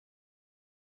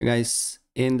Hey guys,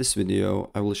 in this video,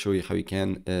 I will show you how you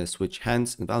can switch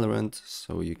hands in Valorant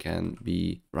so you can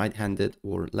be right-handed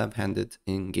or left-handed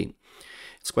in game.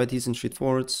 It's quite easy and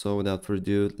straightforward, so without further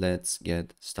ado, let's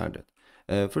get started.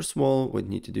 First of all, what you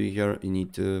need to do here, you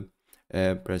need to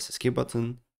press the escape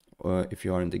button if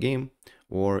you are in the game,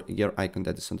 or your icon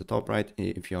that is on the top right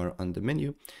if you are on the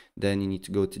menu. Then you need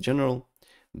to go to General,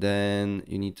 then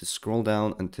you need to scroll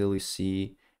down until you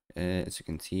see as you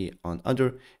can see on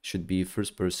other should be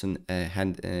first person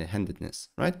handedness,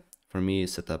 right? For me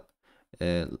set up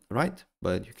right,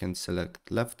 but you can select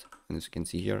left, and as you can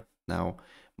see here now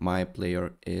my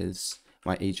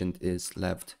agent is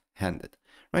left handed,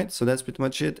 right? So that's pretty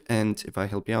much it, and if I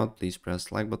help you out, please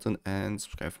press like button and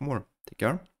subscribe for more. Take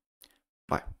care,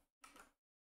 bye.